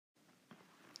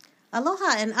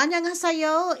Aloha and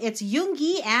annyeonghaseyo. It's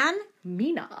Yoongi and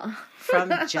Mina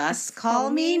from Just Call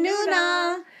Me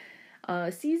Nuna.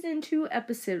 Season 2,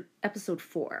 episode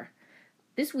 4.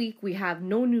 This week we have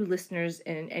no new listeners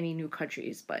in any new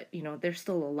countries, but there's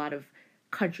still a lot of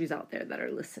countries out there that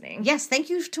are listening. Yes, thank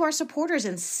you to our supporters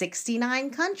in 69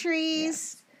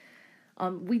 countries.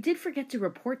 Yes. We did forget to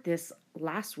report this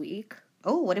last week.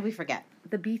 Oh, what did we forget?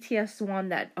 The BTS won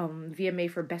that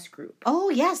VMA for Best Group. Oh,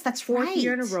 yes, that's right. Fourth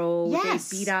year in a row. Yes.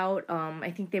 They beat out,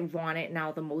 I think they've won it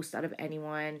now the most out of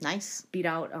anyone. Nice. Beat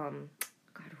out,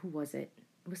 God, who was it?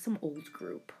 It was some old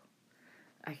group.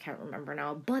 I can't remember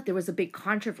now. But there was a big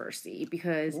controversy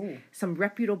because some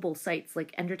reputable sites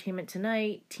like Entertainment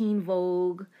Tonight, Teen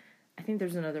Vogue, I think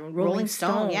there's another one, Rolling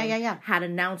Stone. Yeah. Had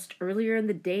announced earlier in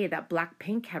the day that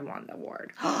Blackpink had won the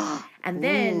award. And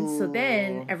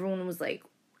then everyone was like,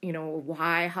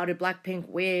 why? How did Blackpink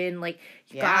win?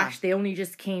 Gosh, they only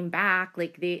just came back.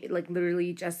 They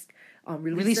literally just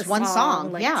released one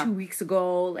song 2 weeks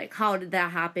ago. How did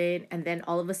that happen? And then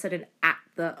all of a sudden at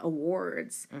the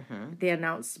awards, they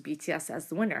announced BTS as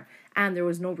the winner. And there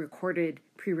was no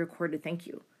pre-recorded thank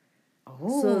you.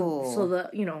 Oh. So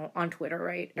the, on Twitter,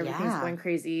 right? Everything's going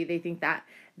crazy. They think that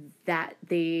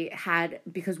they had,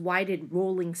 because why did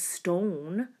Rolling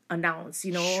Stone announce,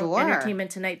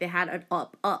 Entertainment Tonight, they had an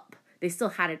up. They still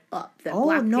had it up. That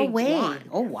Blackpink no way. Won.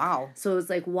 Oh, wow. So it's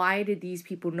why did these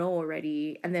people know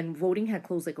already? And then voting had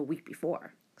closed a week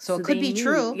before. So it could be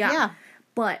true. Yeah.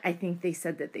 But I think they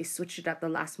said that they switched it at the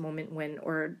last moment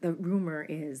or the rumor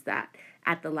is that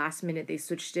at the last minute they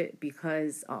switched it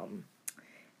because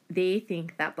they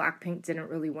think that Blackpink didn't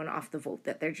really win off the vote,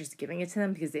 that they're just giving it to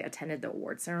them because they attended the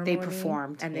award ceremony. They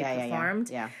performed. And they performed.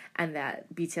 Yeah. And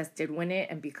that BTS did win it.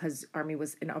 And because ARMY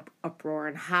was in uproar,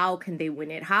 and how can they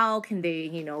win it? How can they,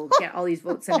 get all these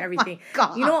votes and everything?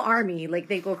 ARMY,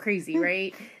 they go crazy,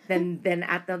 right? Then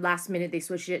at the last minute, they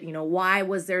switched it. Why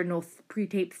was there no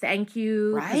pre-taped thank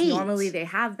you? Right. Normally they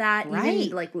have that. Right.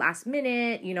 Even, last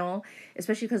minute,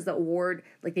 especially because the award,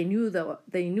 they knew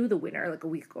the winner, a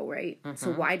week ago, right?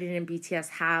 So why didn't BTS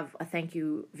have a thank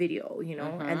you video,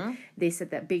 And they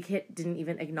said that Big Hit didn't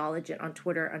even acknowledge it on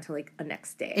Twitter until, the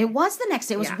next day. It was the next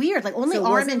day. It was weird. Only so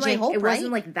ARM and J-Hope, it right? It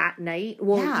wasn't, that night.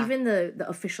 Well, even the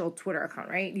official Twitter account,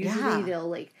 right? Usually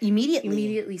they'll,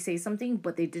 immediately say something,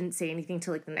 but they didn't say anything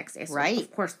till, the next day. So,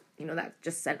 of course, that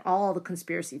just sent all the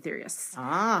conspiracy theorists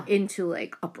into,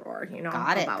 uproar,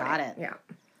 Got it. Yeah.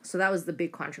 So that was the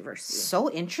big controversy. So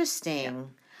interesting. Yeah.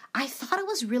 I thought it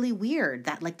was really weird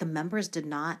that, the members did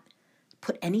not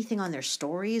put anything on their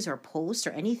stories or posts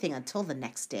or anything until the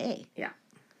next day. Yeah.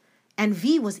 And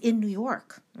V was in New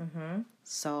York.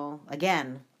 So,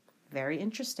 again, very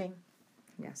interesting.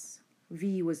 Yes.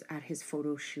 V was at his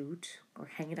photo shoot or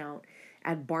hanging out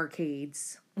at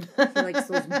barcades. He likes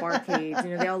those barcades.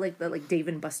 They all like the Dave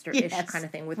and Buster-ish kind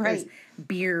of thing with this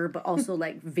beer, but also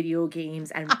video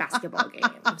games and basketball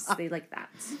games. They like that.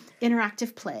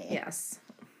 Interactive play. Yes.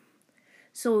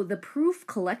 So the Proof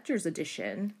Collector's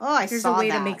Edition, here's a way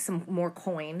to make some more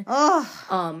coin,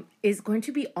 is going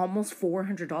to be almost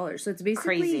 $400. So it's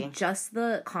basically just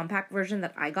the compact version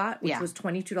that I got, which was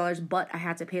 $22, but I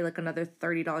had to pay another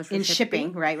 $30 for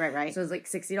shipping. Right. So it's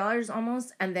 $60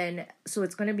 almost, and then so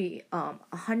it's going to be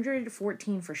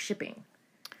 $114 for shipping.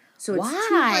 So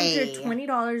it's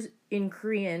 $220 in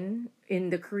Korean in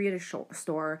the Korea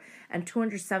store and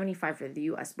 $275 for the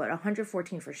US, but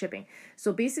 $114 for shipping.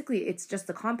 So basically it's just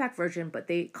the compact version, but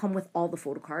they come with all the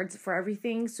photo cards for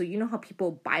everything. So you know how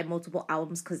people buy multiple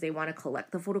albums because they want to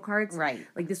collect the photo cards? Right.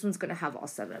 This one's going to have all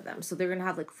 7 of them. So they're going to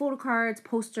have photo cards,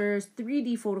 posters,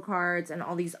 3D photo cards, and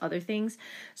all these other things.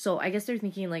 So I guess they're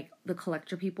thinking the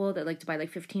collector people that like to buy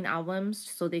 15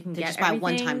 albums so they can get everything. Buy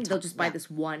one time. They'll just buy this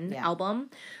one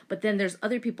album. But then there's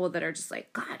other people that are just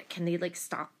God, can they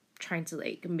stop trying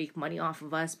to make money off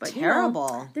of us? But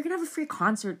terrible. They're gonna have a free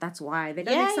concert. That's why they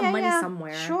gotta make some money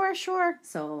somewhere. Sure.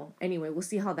 So anyway, we'll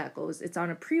see how that goes. It's on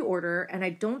a pre-order, and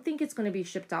I don't think it's gonna be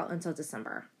shipped out until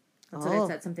December. That's what I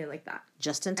said, something like that.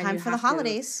 Just in time for the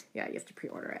holidays. You have to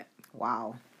pre-order it.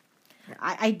 Wow. Yeah.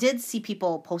 I did see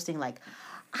people posting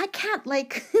I can't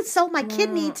sell my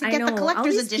kidney to get the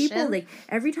collector's edition. People,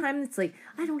 every time it's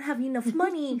I don't have enough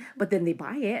money, but then they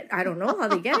buy it. I don't know how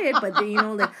they get it, but they,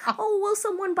 will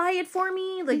someone buy it for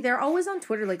me? They're always on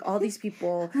Twitter, all these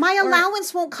people. My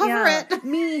allowance won't cover it.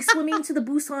 Me swimming to the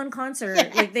Busan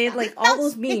concert. They had all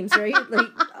those memes, right?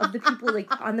 Of the people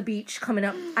on the beach coming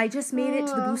up. I just made it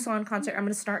to the Busan concert. I'm going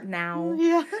to start now.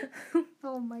 Yeah.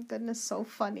 Oh my goodness, so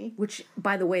funny. Which,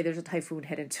 by the way, there's a typhoon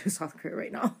headed to South Korea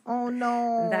right now. Oh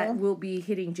no. That will be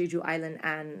hitting Jeju Island,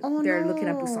 and they're looking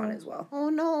at Busan as well. Oh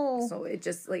no. So it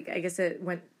just, I guess it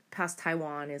went past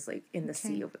Taiwan is like in the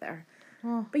sea over there.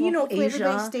 Well, But you know,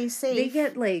 Asia, stays safe. they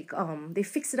get like they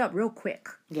fix it up real quick.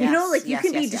 Yes, you know, like you yes,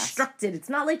 can yes, be yes. destructed. It's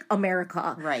not like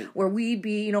America, Right. Where we'd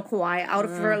be, you know, Kauai out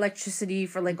for electricity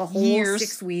for like a whole Years.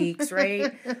 6 weeks,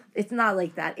 right? It's not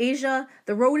like that. Asia,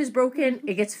 the road is broken,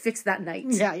 it gets fixed that night.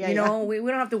 Yeah, You know, we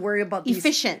don't have to worry about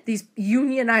these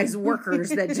unionized workers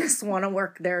that just want to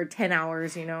work their 10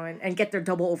 hours, you know, and get their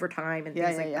double overtime and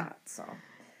things like that. So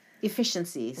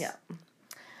efficiencies. yeah.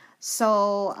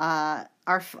 So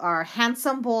our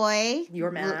handsome boy,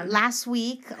 your man, last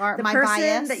week, my person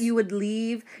bias that you would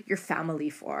leave your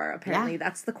family for. Apparently,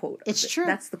 that's the quote. It's true.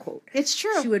 That's the quote. It's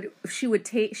true. She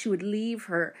would leave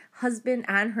her husband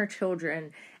and her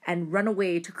children and run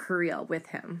away to Korea with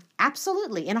him.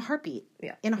 Absolutely, in a heartbeat.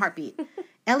 Yeah, in a heartbeat.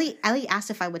 Ellie asked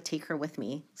if I would take her with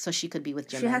me so she could be with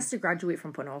Jim. She has to graduate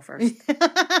from Puno first.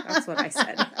 That's what I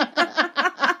said.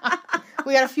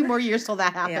 We got a few more years till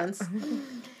that happens. Yeah.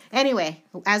 Anyway,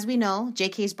 as we know,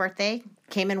 JK's birthday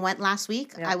came and went last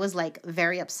week. Yeah. I was like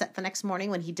very upset the next morning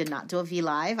when he did not do a V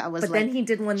Live. I was But like, then he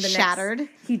did one shattered.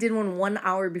 He did one 1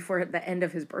 hour before the end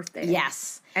of his birthday.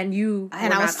 Yes. And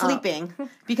I was sleeping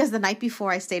because the night before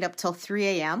I stayed up till 3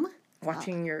 a.m.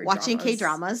 watching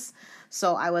K-dramas.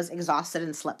 So I was exhausted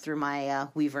and slept through my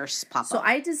Weverse pop-up. So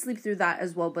I did sleep through that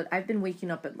as well, but I've been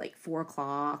waking up at like 4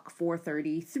 o'clock,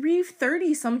 4:30,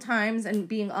 3:30 sometimes, and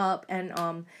being up. And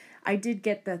I did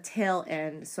get the tail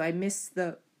end, so I missed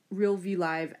the real V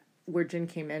Live where Jin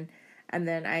came in, and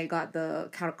then I got the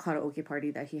karaoke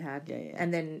party that he had,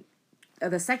 and then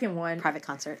the second one, private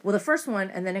concert. Well, the first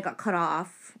one, and then it got cut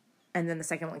off, and then the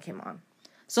second one came on.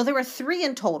 So there were 3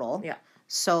 in total. Yeah.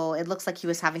 So it looks like he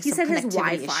was having some said his connectivity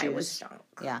Wi-Fi issues. was junk.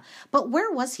 Yeah. But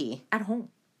where was he? At home.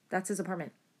 That's his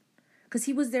apartment. Because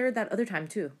he was there that other time,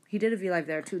 too. He did a V-Live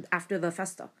there, too, after the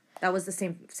festa. That was the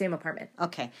same apartment.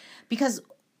 Okay. Because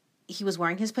he was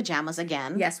wearing his pajamas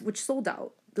again. Yes, which sold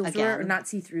out. Those were not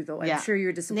see-through, though. I'm sure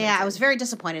you're disappointed. Yeah, I was very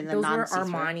disappointed in the non-see-through.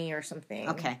 Those were Armani or something.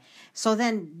 Okay. So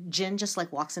then Jin just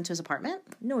like walks into his apartment?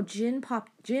 No, Jin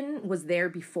was there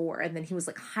before, and then he was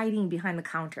like hiding behind the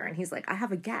counter, and he's like, I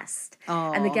have a guest.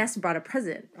 Oh. And the guest brought a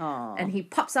present. Oh. And he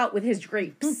pops out with his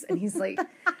grapes, and he's like,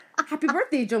 happy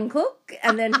birthday, Jungkook.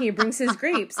 And then he brings his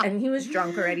grapes, and he was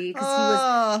drunk already because he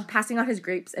was passing out his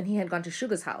grapes, and he had gone to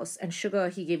Suga's house, and Suga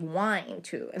he gave wine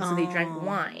to, and so they drank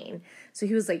wine. So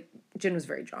he was like, Jin was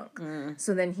very drunk.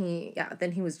 So then he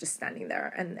was just standing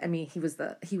there, and I mean, he was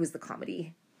the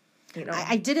comedy. You know,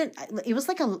 I didn't. It was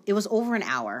it was over an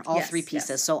hour, all 3 pieces.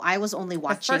 Yes. So I was only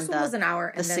watching the first one was an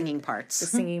hour, the singing parts. The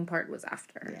singing part was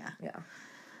after. Yeah.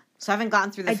 So I haven't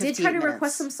gotten through the 15 minutes. I did try to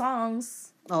request some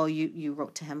songs. Oh, you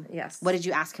wrote to him? Yes. What did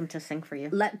you ask him to sing for you?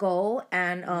 Let Go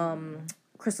and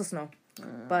Crystal Snow.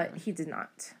 But he did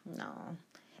not. No.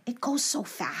 It goes so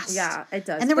fast. Yeah, it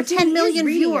does. And there were 10 million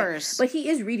viewers. But he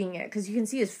is reading it because you can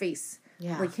see his face.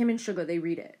 Yeah. Like him and Suga, they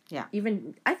read it. Yeah.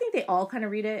 Even, I think they all kind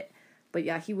of read it. But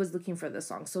yeah, he was looking for the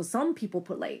song. So some people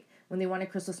put like, when they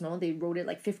wanted Crystal Snow, they wrote it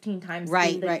like 15 times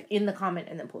in the comment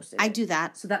and then posted it. I do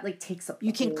that. So that like takes up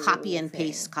You can copy and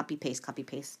paste, copy,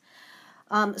 paste.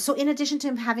 So in addition to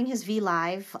him having his V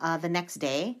Live the next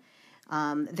day,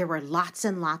 there were lots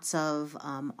and lots of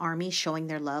ARMY showing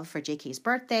their love for JK's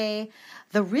birthday.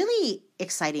 The really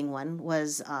exciting one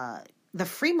was the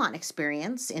Fremont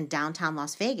experience in downtown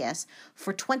Las Vegas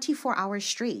for 24 hours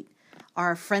straight.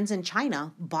 Our friends in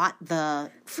China bought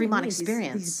the Fremont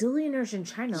experience. These billionaires in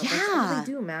China. Yeah. That's what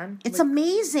they do, man. It's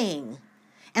amazing.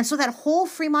 And so that whole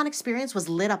Fremont experience was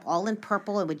lit up all in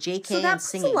purple and with JK and singing. So that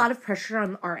puts a lot of pressure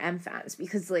on our M fans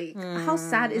because, like, how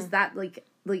sad is that? Like,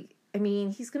 I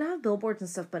mean, he's going to have billboards and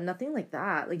stuff, but nothing like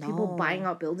that. Like, people buying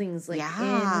out buildings, like,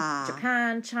 in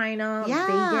Japan, China,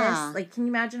 Vegas. Like, can you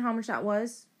imagine how much that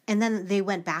was? And then they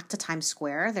went back to Times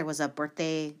Square. There was a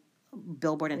birthday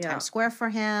billboard in Times Square for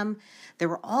him. There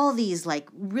were all these, like,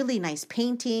 really nice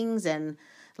paintings and...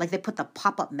 Like, they put the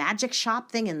pop-up magic shop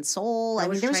thing in Seoul. I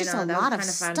mean, there was just a lot of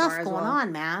stuff going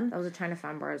on, man. That was a China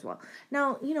fan bar as well.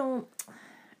 Now, you know,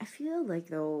 I feel like,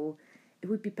 though, it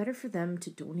would be better for them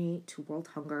to donate to World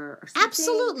Hunger or something.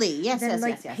 Absolutely. Yes, than,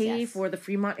 yes. pay for the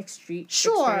Fremont experience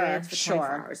for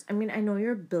 24 hours. I mean, I know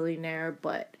you're a billionaire,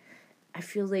 but I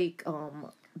feel like...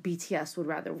 BTS would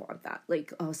rather want that,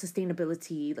 like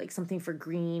sustainability, like something for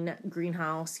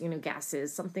greenhouse,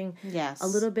 gases, something a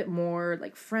little bit more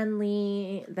like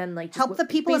friendly than like help the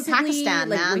people in Pakistan,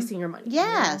 like man. wasting your money.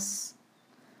 Yes,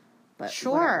 but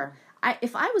sure.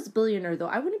 If I was a billionaire though,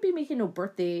 I wouldn't be making no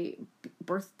birthday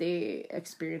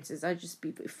experiences. I'd just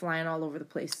be flying all over the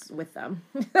place with them.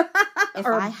 If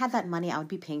I had that money, I would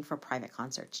be paying for private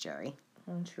concerts, Jerry.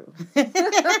 True.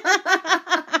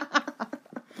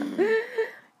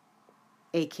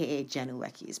 AKA Jen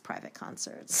Uweki's private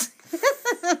concerts.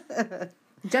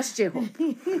 Just J-Hope.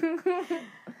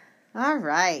 All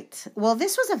right. Well,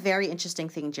 this was a very interesting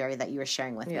thing, Jerry, that you were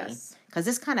sharing with me. Because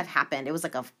this kind of happened. It was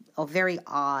like a very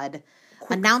odd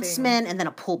quick announcement and then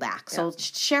a pullback. So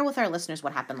share with our listeners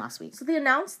what happened last week. So they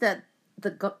announced that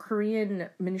the Korean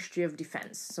Ministry of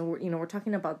Defense. So, we're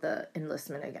talking about the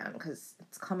enlistment again because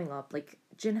it's coming up. Like,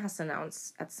 Jin has to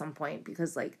announce at some point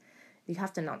because, like, you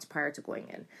have to announce prior to going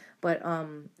in. But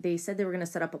they said they were going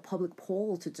to set up a public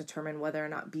poll to determine whether or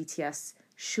not BTS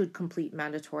should complete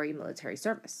mandatory military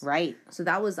service. Right. So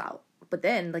that was out. But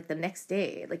then, like, the next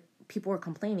day, like, people were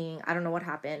complaining. I don't know what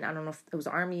happened. I don't know if it was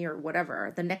Army or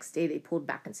whatever. The next day, they pulled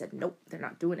back and said, nope, they're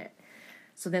not doing it.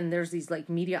 So then there's these, like,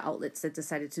 media outlets that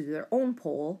decided to do their own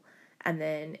poll. And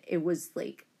then it was,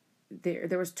 like,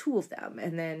 there was 2 of them.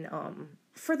 And then,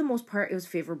 for the most part, it was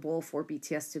favorable for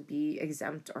BTS to be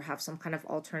exempt or have some kind of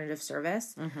alternative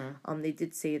service. Mm-hmm. They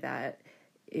did say that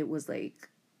it was, like...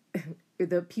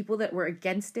 the people that were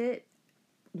against it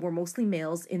were mostly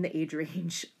males in the age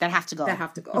range that have to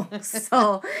go.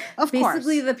 So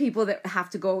basically the people that have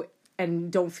to go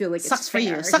and don't feel like sucks it's for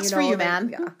fair, you. Sucks for you, man.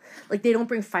 Yeah. Like they don't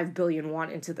bring 5 billion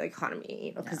won into the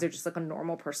economy, because they're just like a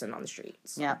normal person on the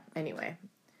streets. So, anyway.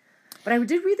 But I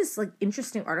did read this, like,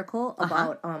 interesting article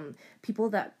about people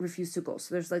that refuse to go.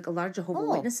 So there's, like, a lot of Jehovah's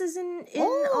Witnesses in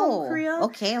Korea.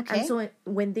 Okay. And so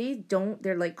when they don't,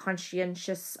 they're, like,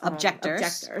 conscientious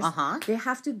objectors. They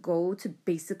have to go to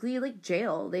basically, like,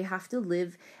 jail. They have to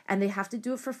live, and they have to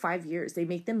do it for 5 years. They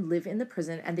make them live in the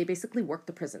prison, and they basically work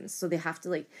the prisons. So they have to,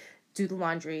 like, do the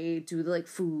laundry, do the, like,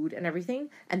 food and everything,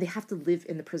 and they have to live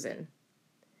in the prison.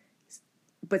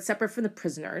 But separate from the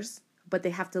prisoners. But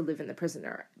they have to live in the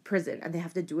prison, and they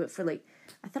have to do it for, like,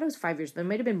 I thought it was 5 years, but it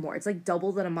might have been more. It's like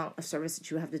double the amount of service that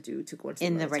you have to do to go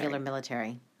into the regular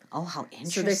military. Oh, how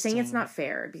interesting! So they're saying it's not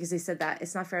fair because they said that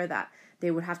it's not fair that they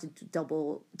would have to do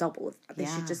double. They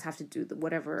should just have to do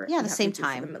whatever. Yeah, the same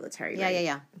time for the military. Yeah, right?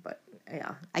 yeah. But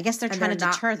yeah, I guess they're trying to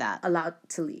deter that. Allowed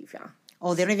to leave. Yeah.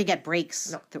 Oh, they don't even get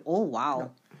breaks. No. Oh, wow.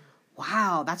 No.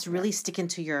 Wow, that's really sticking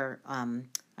to your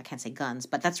I can't say guns,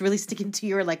 but that's really sticking to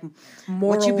your, like,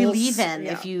 morals, what you believe in.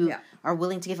 If you are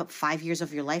willing to give up 5 years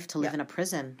of your life to live in a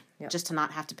prison just to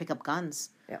not have to pick up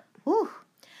guns. Yeah. Whew.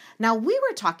 Now, we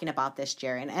were talking about this,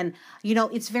 Jerry, and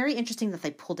it's very interesting that they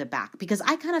pulled it back, because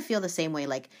I kind of feel the same way.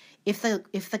 Like, if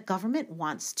the government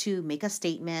wants to make a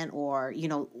statement or,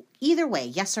 either way,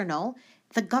 yes or no,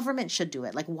 the government should do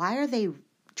it. Like, why are they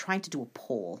trying to do a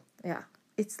poll? Yeah.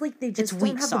 It's like they just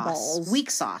don't have the balls.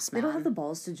 Weak sauce, man. They don't have the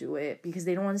balls to do it because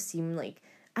they don't want to seem like...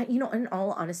 in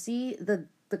all honesty, the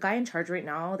guy in charge right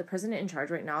now, the president in charge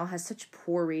right now, has such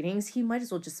poor ratings, he might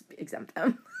as well just exempt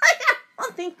them. I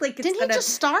don't think, like, Didn't he just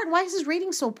start? Why is his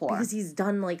rating so poor? Because he's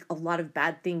done, like, a lot of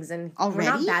bad things. And already?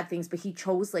 Not bad things, but he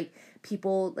chose, like,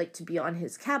 people, like, to be on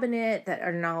his cabinet that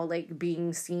are now, like,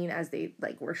 being seen as they,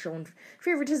 like, were shown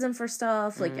favoritism for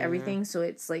stuff, like, everything. So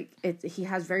it's, like, he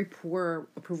has very poor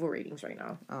approval ratings right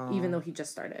now, even though he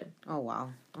just started. Oh,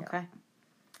 wow. Okay. Yeah.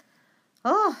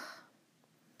 Oh.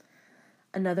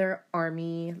 Another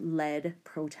army-led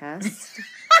protest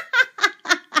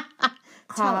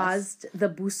caused the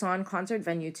Busan concert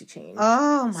venue to change.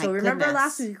 Oh, my goodness. So remember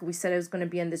last week we said it was going to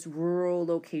be in this rural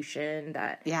location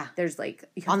that there's, like,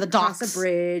 you have on the to docks. Cross a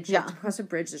bridge. You have to cross a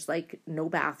bridge. There's, like, no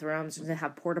bathrooms. They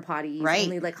have porta potties. Right.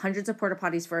 Only, like, hundreds of porta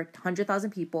potties for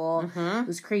 100,000 people. Mm-hmm. It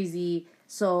was crazy.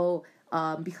 So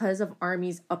because of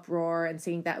Army's uproar and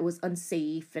saying that it was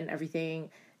unsafe and everything,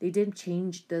 they did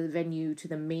change the venue to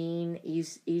the main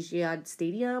Asiad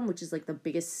Stadium, which is, like, the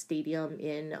biggest stadium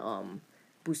in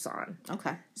Busan.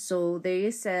 Okay. So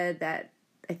they said that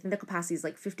I think the capacity is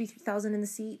like 53,000 in the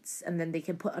seats, and then they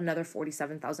can put another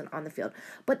 47,000 on the field.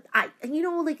 But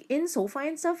like in SoFi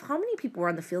and stuff, how many people were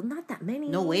on the field? Not that many.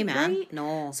 No way, man. Right?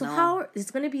 No. So how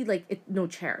it's going to be like no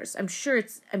chairs? I'm sure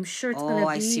it's going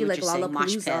to be like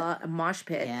Lollapalooza, a mosh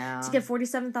pit. Yeah. To get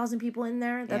 47,000 people in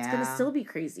there, that's going to still be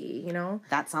crazy.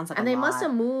 That sounds like. And they must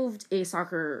have moved a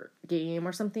soccer game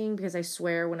or something, because I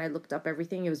swear when I looked up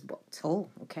everything, it was booked. Oh,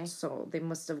 okay. So they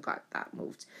must have got that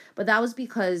moved. But that was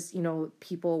because,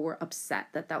 people were upset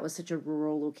that was such a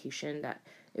rural location that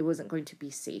it wasn't going to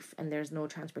be safe, and there's no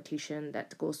transportation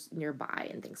that goes nearby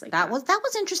and things like that. That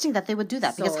was interesting that they would do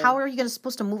that, because how are you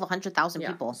supposed to move 100,000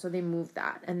 people? So they moved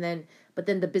that. But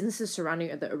then the businesses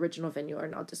surrounding the original venue are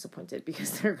now disappointed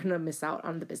because they're going to miss out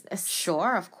on the business.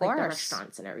 Sure, of course. Like the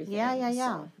restaurants and everything. Yeah.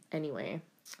 So anyway,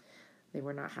 they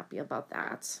were not happy about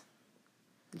that.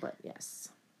 But yes.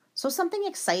 So something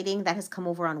exciting that has come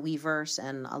over on Weverse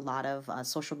and a lot of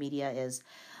social media is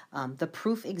the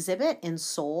Proof exhibit in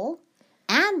Seoul.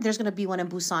 And there's going to be one in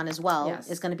Busan as well. Yes.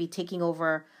 It's going to be taking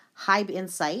over Hybe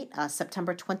Insight,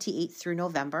 September 28th through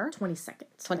November 22nd.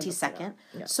 22nd.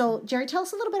 Yeah. So, Jerry, tell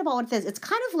us a little bit about what it is. It's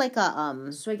kind of like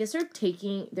a So I guess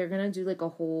they're gonna do like a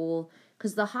whole,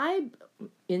 because the Hybe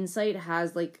Insight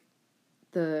has like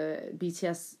the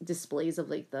BTS displays of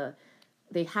like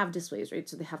they have displays, right?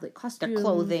 So they have like costumes, their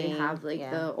clothing, they have like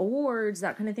the awards,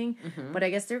 that kind of thing. Mm-hmm. But I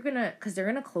guess they're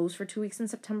gonna close for 2 weeks in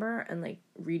September and like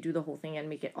redo the whole thing and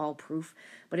make it all proof.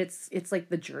 But it's like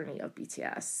the journey of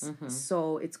BTS. Mm-hmm.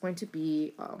 So it's going to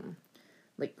be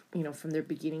like, you know, from their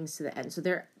beginnings to the end. So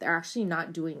they're actually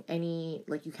not doing any,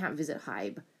 like, you can't visit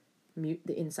Hybe,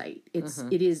 the Insight.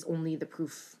 It is only the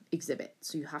proof exhibit.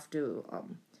 So you have to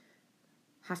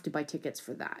buy tickets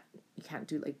for that. You can't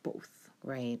do like both.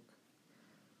 right.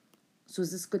 So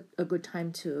is this a good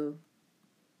time to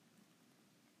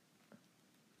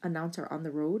announce our On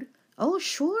the Road? Oh,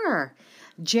 sure.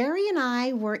 Jerry and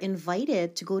I were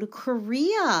invited to go to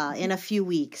Korea in a few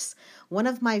weeks. One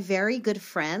of my very good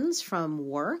friends from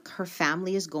work, her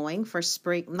family is going for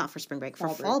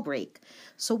fall break.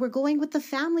 So we're going with the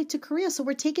family to Korea. So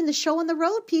we're taking the show on the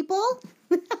road, people.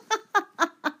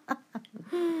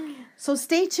 So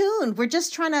stay tuned. We're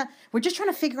just trying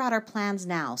to figure out our plans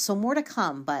now. So more to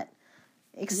come, but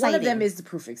exciting. One of them is the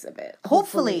proof exhibit.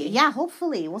 Hopefully.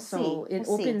 We'll see. So it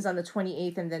opens on the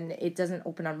 28th, and then it doesn't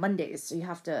open on Mondays. So you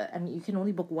have to, and you can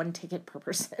only book one ticket per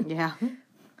person. Yeah.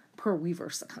 Per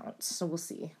Weverse account. So we'll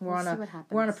see. We're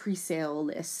We'll on a pre-sale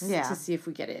list to see if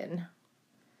we get in.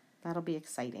 That'll be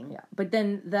exciting. Yeah. But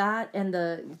then that and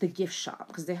the gift shop,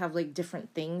 because they have like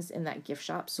different things in that gift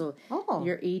shop. So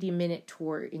your 80-minute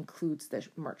tour includes the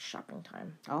merch shopping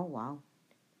time. Oh, wow.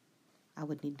 I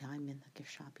would need time in the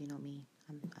gift shop, you know me.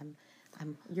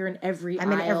 You're in every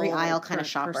I'm aisle, an every aisle like, kind of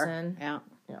shopper. Person. Yeah.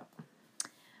 Yeah.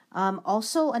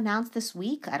 Also announced this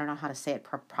week, I don't know how to say it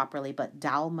properly, but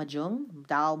Dal Mahjong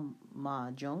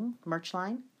merch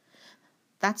line.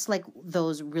 That's like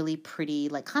those really pretty,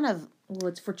 like kind of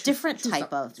it's for different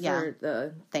type of for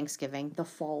the Thanksgiving, the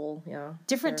fall,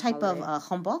 different type holiday. of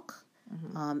hanbok.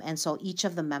 And so each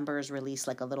of the members release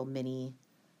like a little mini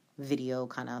video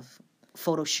kind of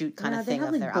photo shoot kind of thing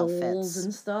of their outfits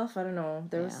and stuff. I don't know.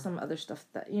 There was some other stuff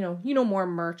that more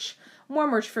merch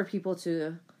for people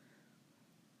to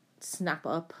snap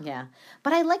up. Yeah,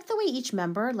 but I like the way each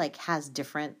member like has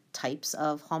different types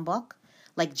of hanbok.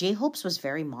 Like J-Hope's was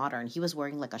very modern. He was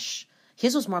wearing like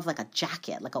his was more of like a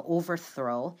jacket, like an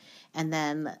overthrow, and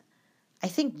then I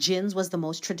think Jin's was the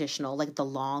most traditional, like the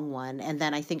long one, and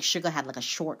then I think Suga had like a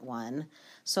short one.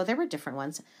 So there were different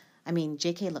ones. I mean,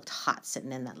 JK looked hot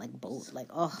sitting in that like boat, like,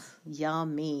 oh,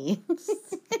 yummy.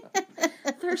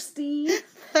 Thirsty.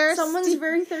 Someone's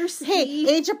very thirsty. Hey,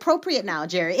 age appropriate now,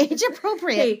 Jerry. Age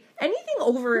appropriate. Hey, anything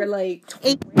over like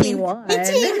 21.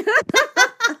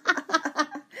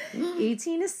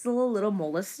 18 is still a little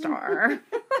molestar.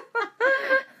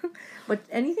 But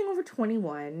anything over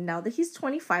 21, now that he's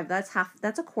 25, that's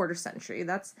a quarter century.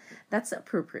 That's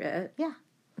appropriate. Yeah.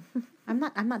 I'm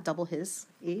not double his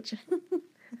age.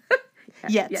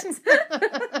 Yet. Yes.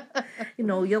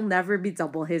 You'll never be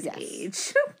double his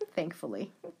age.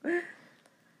 Thankfully.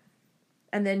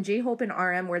 And then J-Hope and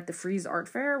RM were at the Frieze Art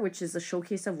Fair, which is a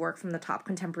showcase of work from the top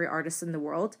contemporary artists in the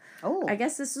world. Oh. I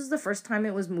guess this was the first time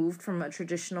it was moved from a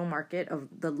traditional market of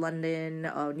the London,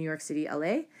 New York City,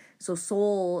 LA. So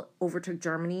Seoul overtook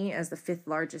Germany as the 5th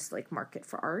largest market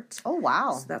for art. Oh,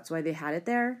 wow. So that's why they had it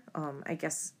there. I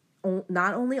guess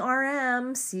not only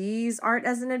RM sees art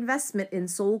as an investment in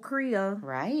Seoul, Korea.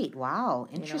 Right. Wow.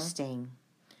 Interesting.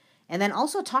 And then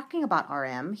also talking about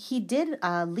RM, he did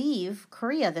leave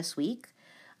Korea this week.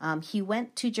 He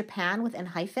went to Japan with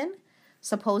ENHYPEN,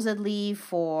 supposedly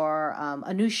for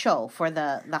a new show for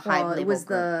the Hybe label. It was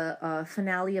group. the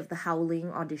finale of the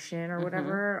Howling audition or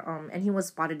whatever, and he was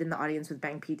spotted in the audience with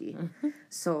Bang PD.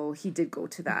 So he did go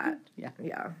to that.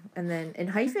 Yeah. And then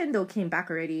ENHYPEN, though, came back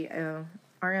already.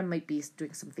 RM might be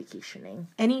doing some vacationing.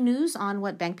 Any news on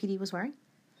what Bang PD was wearing?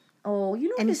 Oh,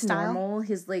 Any his style? Normal,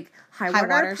 his high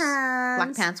waters, pants,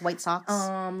 black pants, white socks.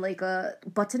 Like a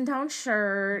button down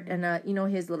shirt and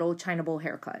his little China bowl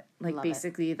haircut.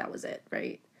 Basically that was it,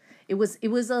 right? It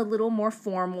was a little more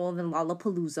formal than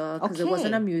Lollapalooza because it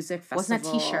wasn't a music festival. Wasn't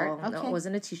a t-shirt. Okay. No, it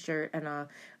wasn't a t-shirt and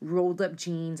rolled up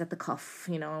jeans at the cuff.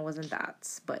 It wasn't that.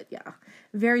 But yeah,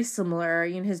 very similar.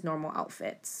 His normal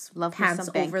outfits. Love pants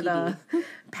some Bang over PD. the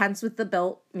pants with the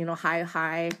belt.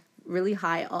 High. Really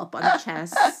high up on the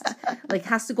chest.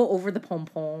 Has to go over the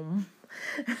pom-pom.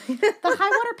 The high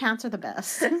water pants are the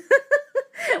best.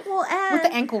 Well, with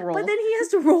the ankle roll. But then he has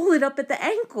to roll it up at the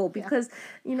ankle because,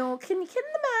 can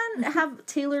the man have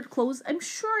tailored clothes? I'm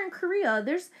sure in Korea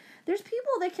There's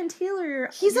people that can tailor.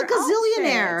 He's your a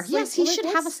gazillionaire. outfits. Yes, he should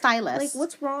have a stylist. Like,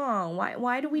 what's wrong?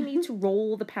 Why do we need to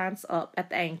roll the pants up at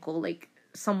the ankle like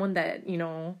someone that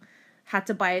had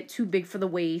to buy it too big for the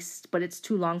waist, but it's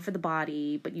too long for the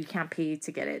body, but you can't pay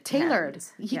to get it tailored.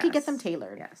 He could get them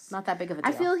tailored. Yes, not that big of a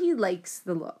deal. I feel he likes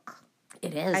the look.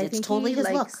 It is. It's totally his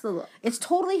look. The look. It's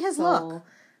totally his look.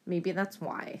 Maybe that's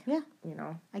why. Yeah,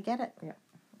 I get it. Yeah.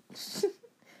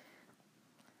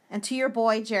 And to your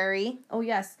boy Jerry. Oh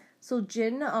yes. So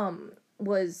Jin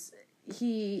was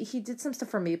he did some stuff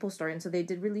for Maple Story, and so they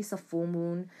did release a full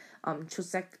moon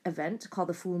Chuseok event called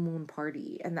the Full Moon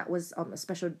Party, and that was a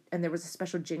special, and there was a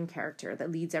special Jin character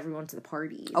that leads everyone to the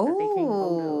party.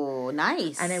 Oh,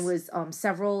 nice! And it was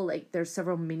there's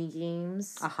several mini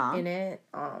games in it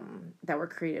that were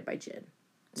created by Jin.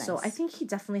 Nice. So I think he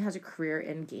definitely has a career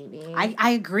in gaming.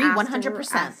 I agree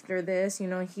 100%. After this,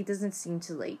 he doesn't seem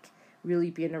to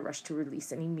really be in a rush to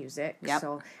release any music. Yep.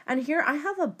 So, and here I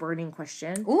have a burning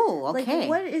question. Ooh, okay.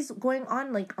 What is going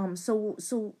on?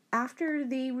 So after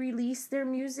they release their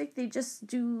music, they just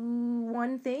do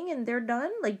one thing and they're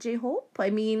done? Like J-Hope? I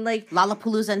mean,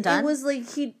 Lollapalooza and done? It was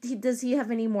he does he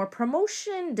have any more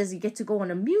promotion? Does he get to go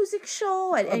on a music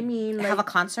show? I mean, have a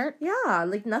concert? Yeah,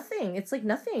 nothing. It's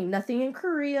nothing. Nothing in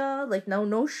Korea.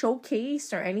 No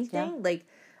showcase or anything. Yeah.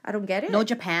 I don't get it. No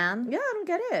Japan. Yeah, I don't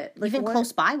get it. Even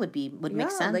close by would make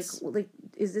sense.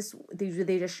 Is this? Do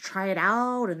they just try it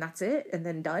out and that's it and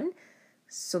then done?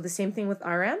 So the same thing with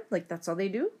RM. That's all they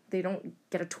do. They don't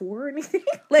get a tour or anything.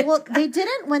 Well, they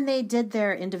didn't when they did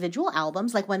their individual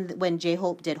albums. When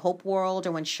J-Hope did Hope World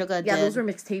or when Suga did. Yeah, those were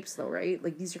mixtapes though, right?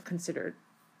 These are considered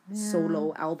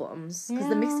solo albums because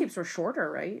the mixtapes were shorter,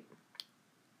 right?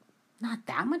 Not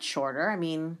that much shorter. I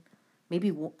mean.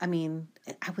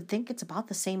 I would think it's about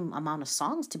the same amount of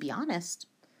songs, to be honest.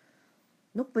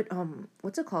 No, but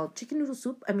what's it called? Chicken Noodle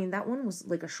Soup. I mean, that one was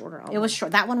a shorter album. It was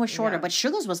short. That one was shorter, but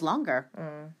Suga's was longer.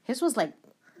 His was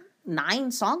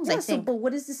 9 songs, I think. But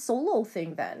what is this solo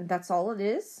thing then? That's all it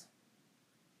is?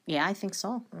 Yeah, I think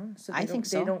so. I think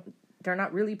so. They're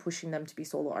not really pushing them to be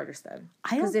solo artists then.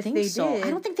 I don't think so. I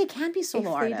don't think they can be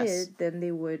solo artists. If they did, then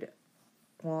they would.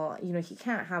 Well, he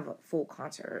can't have a full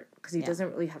concert because he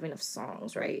doesn't really have enough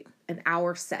songs, right? An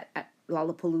hour set at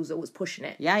Lollapalooza was pushing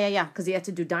it. Yeah. Because he had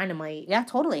to do Dynamite. Yeah,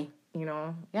 totally.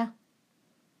 Yeah.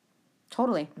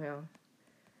 Totally. Yeah.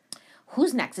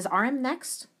 Who's next? Is RM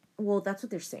next? Well, that's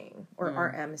what they're saying. Or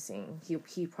RM is saying.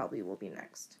 He probably will be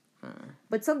next.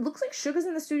 But looks like Suga's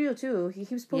in the studio, too. He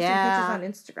keeps posting pictures on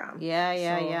Instagram.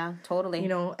 Yeah.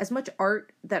 Totally. As much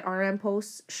art that RM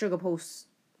posts, Suga posts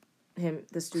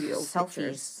the studio selfies.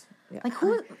 Pictures. Yeah.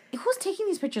 Who's taking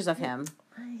these pictures of him?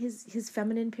 His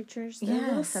feminine pictures. They're a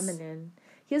little feminine.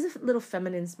 He has a little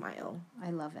feminine smile. I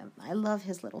love him. I love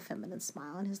his little feminine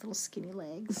smile and his little skinny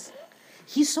legs.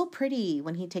 He's so pretty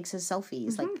when he takes his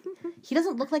selfies. He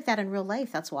doesn't look like that in real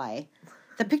life. That's why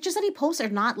the pictures that he posts are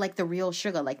not like the real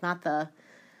Suga. Not the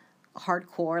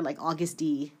hardcore August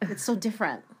D. It's so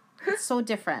different. It's so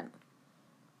different.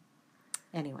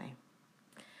 Anyway.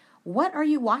 What are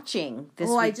you watching this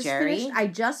week, Jerry? I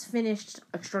just finished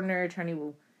Extraordinary Attorney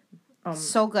Woo.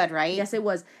 So good, right? Yes, it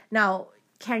was. Now,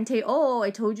 Kang Tae-oh, I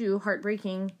told you,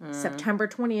 heartbreaking. September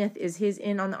 20th is his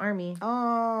in on the army.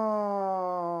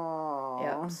 Oh.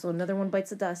 Yeah, so another one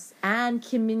bites the dust. And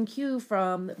Kim Min-kyu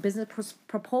from Business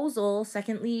Proposal,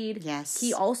 second lead. Yes.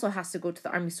 He also has to go to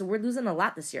the army. So we're losing a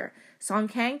lot this year. Song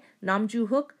Kang, Nam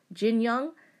Joo-hook, Jin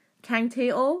Young, Kang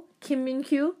Tae-oh, Kim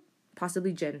Min-kyu,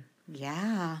 possibly Jin.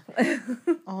 Yeah.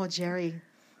 Oh, Jerry.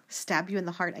 Stab you in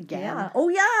the heart again. Yeah. Oh,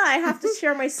 yeah. I have to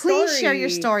share my story. Please share your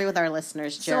story with our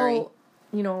listeners, Jerry.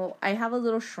 So, I have a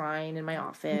little shrine in my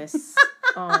office.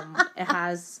 It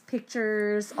has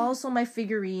pictures. Also, my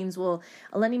figurines. Well,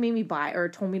 Eleni made me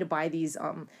told me to buy these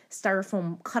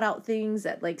styrofoam cutout things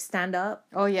that stand up.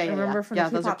 Oh, yeah. Remember from the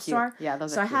K-pop store? Yeah,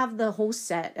 those are cute. So I have the whole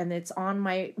set, and it's on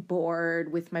my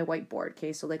board with my whiteboard.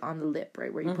 Okay, so on the lip,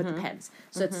 right, where you put the pens.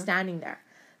 So it's standing there.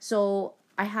 So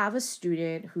I have a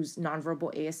student who's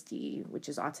nonverbal ASD, which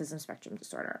is autism spectrum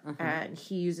disorder, and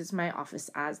he uses my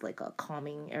office as a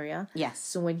calming area. Yes.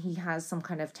 So when he has some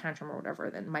kind of tantrum or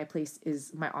whatever, then my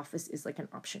office is an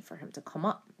option for him to come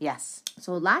up. Yes.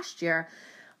 So last year,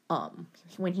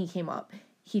 when he came up,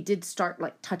 he did start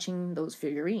touching those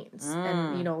figurines,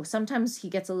 and sometimes he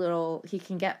gets he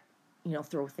can get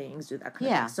throw things, do that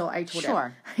kind of thing. So I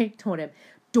told him,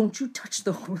 don't you touch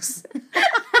those.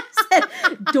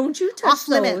 Don't you touch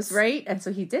those, right? And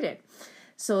so he did it.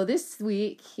 So this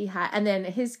week and then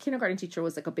his kindergarten teacher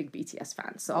was a big BTS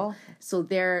fan. So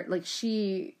they're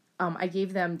she I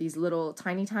gave them these little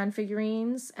Tiny Tan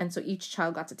figurines, and so each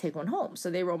child got to take one home. So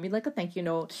they wrote me like a thank you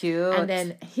note. Cute. And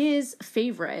then his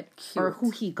favorite, or who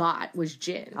he got, was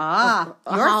Jin.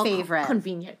 Your favorite.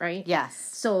 Convenient, right? Yes.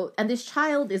 So, and this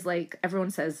child is like, everyone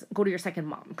says, go to your second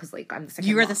mom, because like I'm the second mom.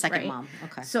 You were the second right? mom.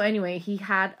 Okay. So anyway, he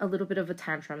had a little bit of a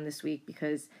tantrum this week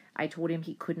because I told him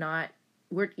he could not,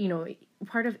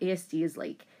 part of ASD is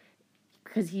like,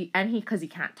 because he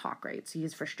can't talk, right? So he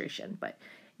has frustration, but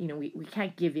we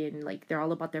can't give in. Like, they're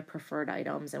all about their preferred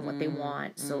items and what they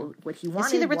want. So what he wanted was...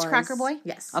 Is he the Ritz Cracker Boy?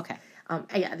 Yes. Okay.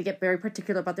 Yeah, they get very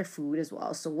particular about their food as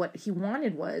well. So what he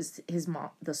wanted was his mom,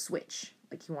 the Switch.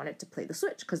 Like, he wanted to play the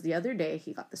Switch because the other day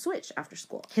he got the Switch after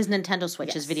school. His Nintendo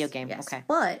Switch, his video game. Yes. Okay.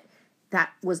 But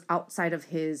that was outside of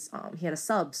his, he had a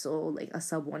sub, so like a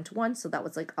sub 1-to-1. So that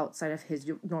was like outside of his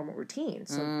normal routine.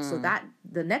 So that,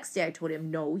 the next day I told him,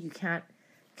 no, you can't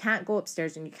go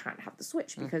upstairs and you can't have the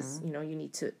Switch because, you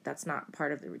need to, that's not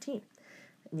part of the routine.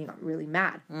 And he got really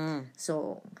mad.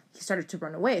 So he started to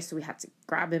run away. So we had to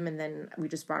grab him, and then we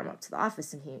just brought him up to the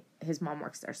office, and his mom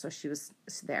works there. So she was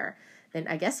there. Then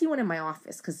I guess he went in my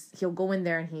office because he'll go in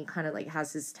there and he kind of like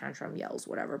has his tantrum, yells,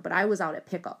 whatever. But I was out at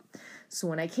pickup. So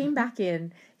when I came back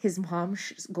in, his mom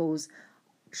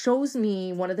shows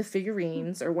me one of the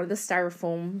figurines or one of the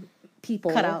styrofoam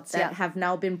people cutouts that have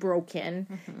now been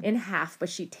broken in half, but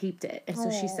she taped it. And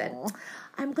so she said,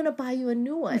 I'm going to buy you a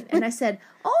new one. And I said,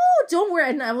 oh, don't worry.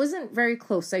 And I wasn't very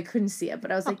close, so I couldn't see it.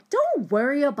 But I was like, don't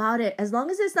worry about it. As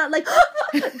long as it's not like,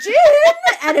 Jin!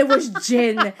 And it was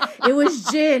Jin. It was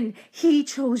Jin. He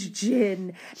chose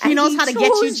Jin. He knows how to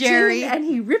get you, Jerry. Jin, and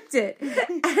he ripped it.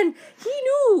 And he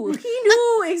knew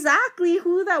exactly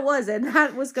who that was. And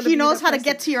that was going to be He knows how to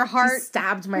get to your heart. He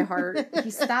stabbed my heart.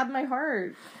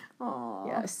 Oh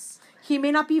yes. He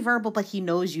may not be verbal, but he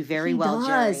knows you very well,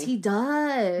 Jerry. He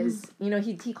does.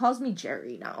 He calls me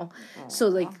Jerry now. Aww. So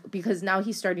like, because now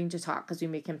he's starting to talk because we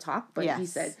make him talk. But he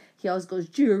said, he always goes,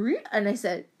 Jerry. And I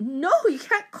said, no, you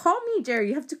can't call me Jerry.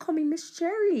 You have to call me Miss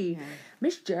Jerry. Yeah.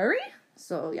 Miss Jerry?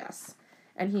 So yes.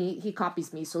 And he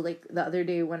copies me. So like the other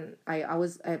day when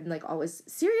I'm like always,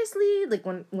 seriously? Like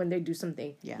when they do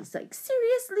something, he's like,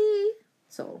 seriously?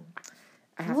 So...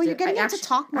 you're getting him to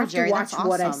talk more, Jerry. That's awesome.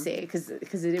 What I say because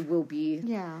it will be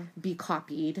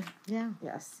copied. Yeah.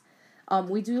 Yes.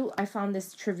 I found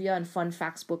this trivia and fun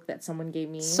facts book that someone gave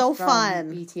me. So from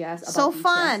fun. BTS. So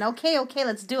fun. Okay,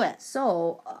 let's do it.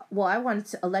 So, I wanted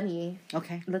to, Eleni.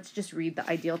 Okay. Let's just read the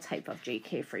ideal type of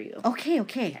JK for you.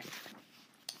 Okay.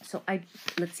 So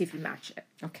let's see if you match it.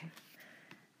 Okay.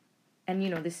 And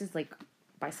this is like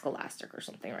by Scholastic or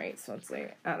something, right? So it's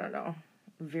like, I don't know.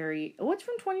 It's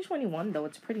from 2021 though.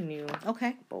 It's pretty new.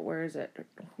 Okay. But where is it?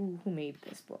 Who made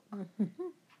this book?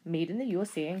 Made in the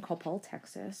USA in Coppell,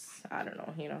 Texas. I don't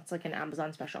know. It's like an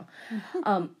Amazon special.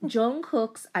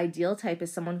 Jungkook's ideal type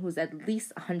is someone who's at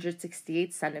least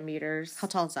 168 centimeters. How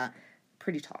tall is that?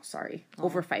 Pretty tall, sorry.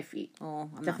 Over 5 feet. Oh,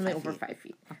 I'm definitely not 5 over 5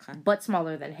 feet. Okay. But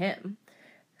smaller than him.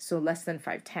 So less than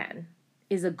 5'10".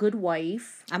 Is a good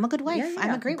wife. I'm a good wife. Yeah.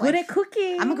 I'm a great wife. Good at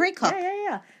cooking. I'm a great cook.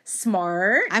 Yeah.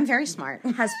 Smart. I'm very smart.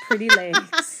 Has pretty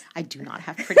legs. I do not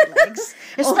have pretty legs.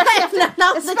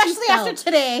 Especially after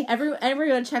today.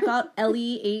 Everyone check out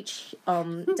LEH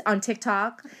on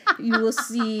TikTok. You will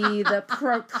see the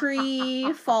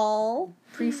pre-fall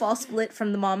split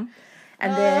from the mom.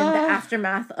 And then the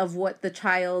aftermath of what the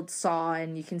child saw,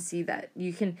 and you can see that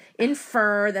you can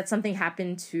infer that something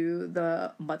happened to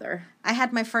the mother. I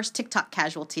had my first TikTok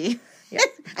casualty. Yeah.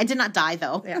 I did not die,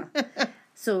 though. Yeah.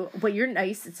 So, but you're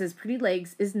nice. It says pretty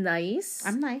legs is nice.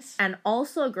 I'm nice. And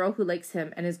also a girl who likes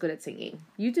him and is good at singing.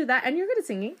 You do that, and you're good at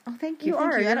singing. Oh, thank you.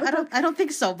 I don't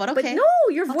think so, but okay. But no,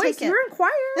 your voice, you're in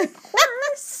choir. Of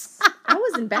course. I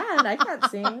was in band. I can't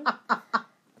sing.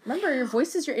 Remember, your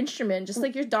voice is your instrument, just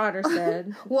like your daughter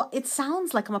said. Well, it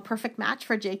sounds like I'm a perfect match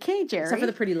for JK, Jerry. Except for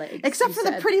the pretty legs. Except for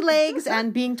the pretty legs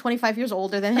and being 25 years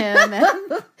older than him.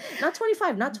 And not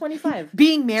 25.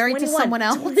 Being married to someone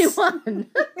else. 21.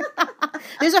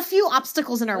 There's a few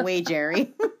obstacles in our way,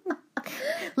 Jerry.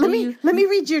 Let me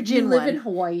read your Jin one. You live in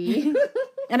Hawaii.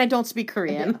 And I don't speak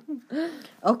Korean. Yeah.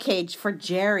 Okay, for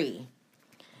Jerry.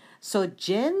 So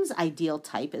Jin's ideal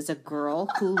type is a girl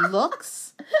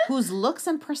whose looks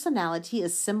and personality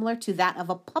is similar to that of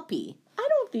a puppy. I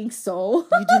don't think so.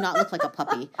 You do not look like a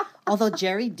puppy. Although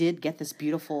Jerry did get this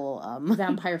beautiful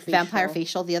vampire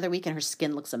facial the other week, and her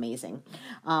skin looks amazing.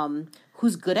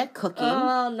 Who's good at cooking.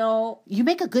 Oh, no. You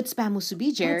make a good spam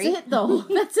musubi, Jerry. That's it, though.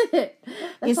 That's it.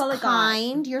 That's all I got.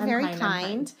 Kind. You're very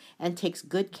kind. And takes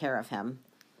good care of him.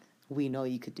 We know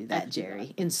you could do that,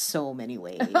 Jerry, in so many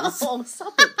ways. Oh,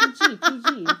 stop it.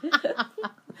 PG.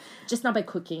 Just not by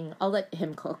cooking. I'll let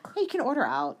him cook. Hey, you can order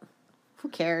out. Who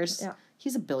cares? Yeah.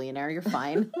 He's a billionaire. You're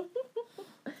fine.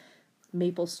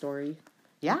 Maple Story.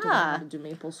 Yeah. Don't know how to do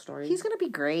Maple Story. He's going to be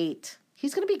great.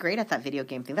 He's going to be great at that video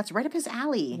game thing. That's right up his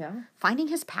alley. Yeah. Finding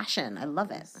his passion. I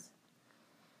love it.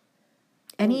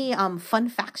 Any fun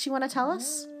facts you want to tell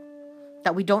us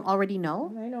that we don't already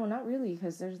know? I know, not really,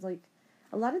 because there's like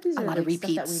a lot of these are lot like of stuff that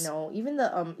we repeats. know. Even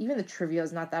the trivia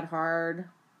is not that hard.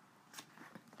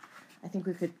 I think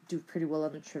we could do pretty well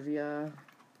on the trivia.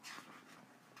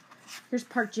 Here's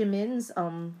Park Jimin's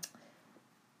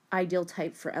ideal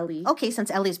type for Ellie. Okay,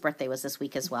 since Ellie's birthday was this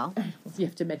week as well. You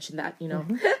have to mention that, you know.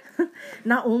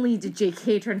 Not only did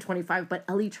JK turn 25, but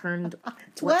Ellie turned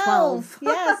 12.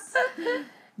 Yes.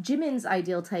 Jimin's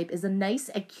ideal type is a nice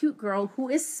and cute girl who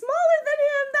is smaller than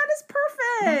him. That is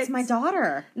perfect. That's my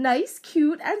daughter. Nice,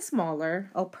 cute, and smaller.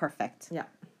 Oh, perfect. Yeah.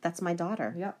 That's my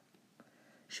daughter. Yep.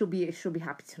 She'll be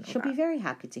happy to know She'll that. be very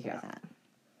happy to hear that.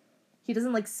 He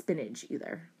doesn't like spinach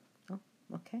either. Oh,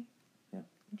 okay. Yep.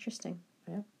 Interesting.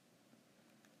 Yep.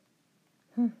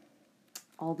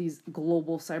 All these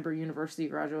global cyber university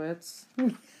graduates.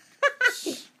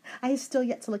 I have still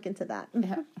yet to look into that.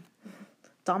 Yeah.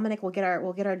 Dominic, we'll get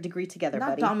our degree together, Not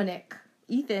buddy. Dominic.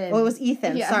 Ethan. Oh, it was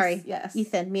Ethan. Yes, Sorry. yes.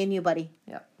 Ethan, me and you, buddy.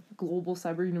 Yep. Global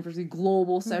cyber university.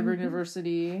 Global cyber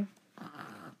university.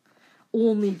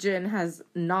 Only Jin has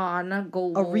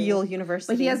non-global. A real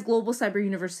university. But he has global cyber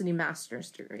university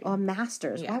master's degree. a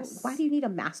master's. Yes. Why do you need a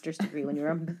master's degree when you're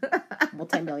a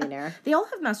multimillionaire? They all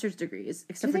have master's degrees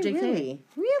except Do for they JK. really?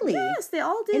 Really? Yes, they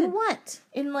all did. In what?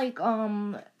 In like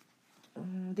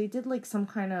they did like some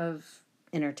kind of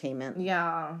Entertainment.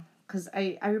 yeah, because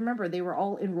I remember they were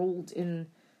all enrolled in.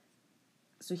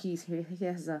 So he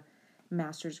has a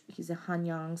master's. He's a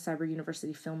Hanyang Cyber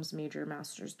University Films major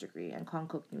master's degree and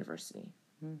Konkuk University.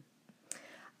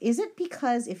 Is it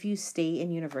because if you stay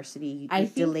in university, I it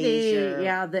think delays your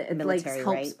it military, like helps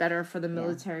right? better for the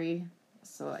military.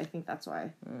 So I think that's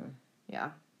why. Yeah.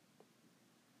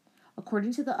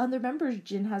 According to the other members,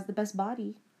 Jin has the best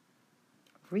body.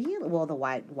 Really? Well, the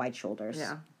wide shoulders.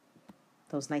 Yeah.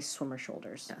 Those nice swimmer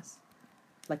shoulders. Yes.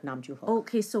 Like Nam Joo Ho.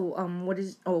 Okay, so what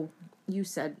is? Oh, you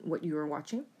said what you were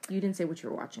watching. You didn't say what you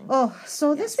were watching. Oh,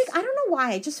 so this week, I don't know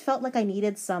why. I just felt like I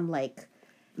needed some, like,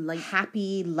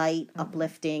 happy, light,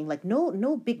 uplifting, like,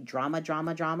 no big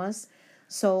dramas.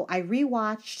 So I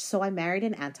rewatched So I Married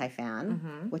an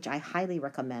Anti-Fan, which I highly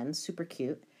recommend. Super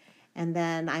cute. And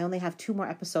then I only have 2 more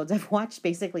episodes. I've watched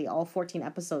basically all 14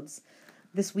 episodes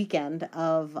this weekend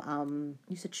of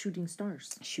You said Shooting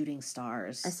Stars. Shooting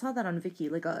Stars. I saw that on Viki,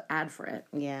 like a ad for it.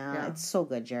 Yeah, it's so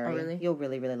good, Jerry. Oh, really? You'll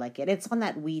really, really like it. It's on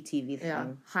that WeTV thing. Yeah,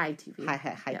 High TV.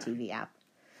 High TV app.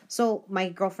 So my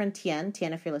girlfriend Tien,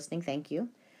 if you're listening, thank you.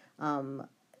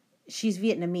 She's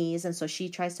Vietnamese, and so she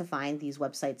tries to find these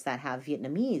websites that have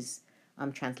Vietnamese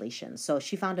translations. So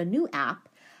she found a new app.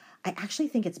 I actually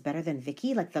think it's better than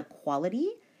Viki. Like the quality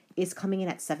is coming in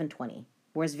at 720,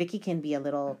 whereas Viki can be a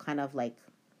little kind of like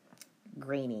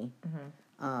grainy.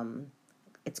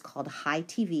 It's called High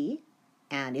TV,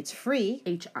 and it's free.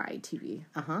 HITV.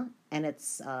 And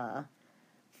it's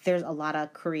there's a lot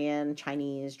of Korean,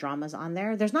 Chinese dramas on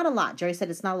there. There's not a lot. Jerry said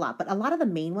it's not a lot, but a lot of the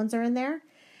main ones are in there,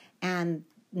 and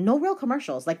no real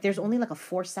commercials. Like there's only like a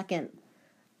 4-second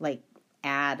like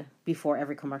ad before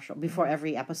every commercial, before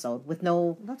every episode, with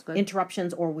no That's good.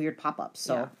 interruptions or weird pop-ups.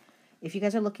 So Yeah. if you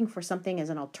guys are looking for something as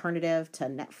an alternative to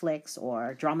Netflix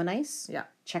or Drama Nice, Yeah.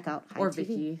 check out High Or TV.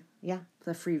 Viki. Yeah.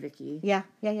 The free Viki. Yeah.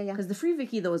 Because the free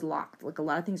Viki, though, is locked. Like, a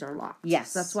lot of things are locked. Yes.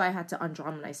 So that's why I had to, on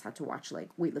Drama Nice, had to watch, like,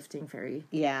 Weightlifting Fairy.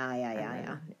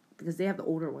 Yeah. Because they have the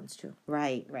older ones, too.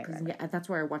 Right. Yeah, that's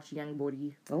where I watched Yang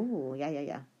Bori. Oh,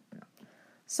 yeah.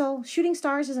 So, Shooting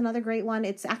Stars is another great one.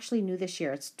 It's actually new this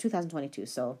year. It's 2022,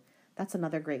 so that's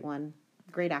another great one.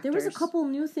 Great actors. There was a couple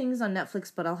new things on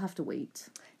Netflix, but I'll have to wait.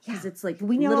 Because it's like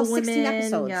We know Little all 16 Women,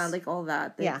 episodes. Yeah, like all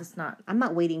that. Yeah. It's not... I'm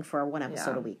not waiting for 1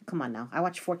 episode Yeah. a week. Come on now. I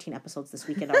watched 14 episodes this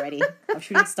weekend already of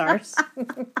Shooting Stars.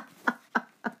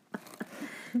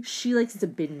 She likes to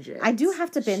binge it. I do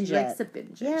have to binge She it. likes to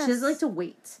binge it. Yes. She doesn't like to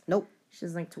wait. Nope. She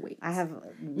doesn't like to wait. I have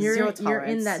You're zero tolerance. You're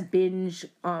in that binge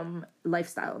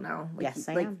lifestyle now. Like, Yes,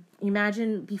 I like, am.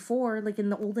 Imagine before, like in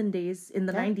the olden days, in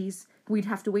the 90s, we'd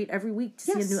have to wait every week to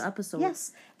see a new episode.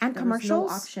 Yes. And There was commercials.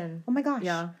 no option. Oh my gosh.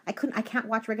 Yeah. I can't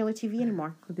watch regular TV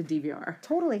anymore. With the DVR.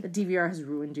 Totally. The DVR has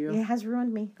ruined you. It has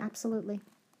ruined me. Absolutely.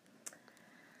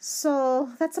 So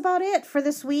that's about it for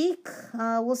this week.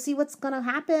 We'll see what's going to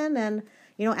happen. And,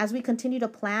 as we continue to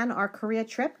plan our Korea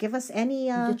trip, give us any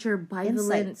Get your bivalent,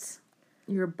 insights.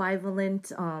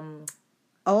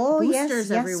 Oh, yes. boosters,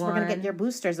 We're everyone. going to get your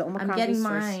boosters, the Omicron I'm getting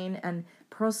boosters. mine, and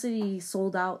Pearl City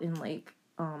sold out in like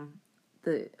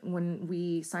when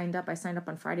we signed up, I signed up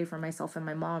on Friday for myself and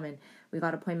my mom, and we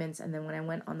got appointments. And then when I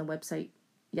went on the website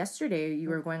yesterday, you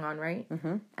were going on, right?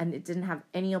 Mm-hmm. And it didn't have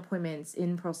any appointments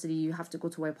in Pearl City. You have to go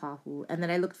to Waipahu. And then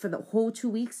I looked for the whole 2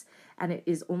 weeks, and it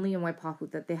is only in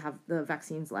Waipahu that they have the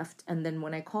vaccines left. And then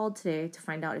when I called today to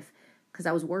find out because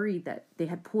I was worried that they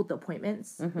had pulled the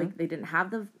appointments, like they didn't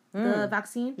have the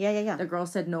vaccine. Yeah. The girl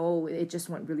said no, it just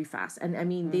went really fast. And I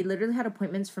mean, they literally had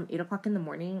appointments from 8 o'clock in the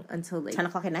morning until like 10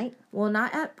 o'clock at night. Well,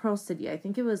 not at Pearl City. I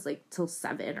think it was like till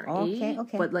 7 or 8.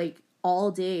 Okay. But like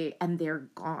all day, and they're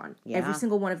gone. Yeah. Every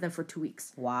single one of them for 2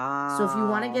 weeks. Wow. So if you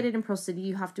want to get it in Pearl City,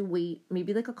 you have to wait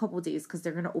maybe like a couple of days because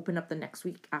they're gonna open up the next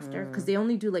week after because they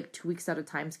only do like 2 weeks at a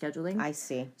time scheduling. I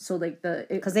see. So like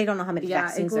because they don't know how many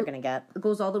vaccines they're gonna get. It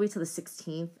goes all the way to the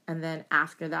 16th, and then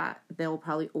after that they'll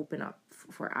probably open up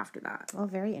for after that. Oh,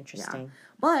 very interesting. Yeah.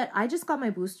 But I just got my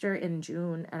booster in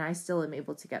June, and I still am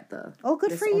able to get the. Oh,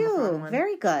 good for you.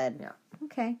 Very good. Yeah.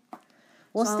 Okay.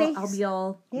 Well, so I'll be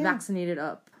all vaccinated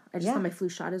up. I just got my flu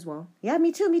shot as well. Yeah,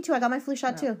 me too. I got my flu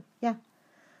shot too. Yeah.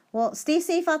 Well, stay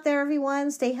safe out there,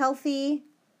 everyone. Stay healthy.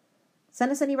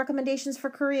 Send us any recommendations for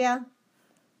Korea.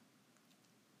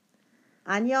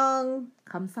 Annyeong.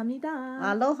 감사합니다.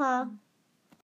 Aloha.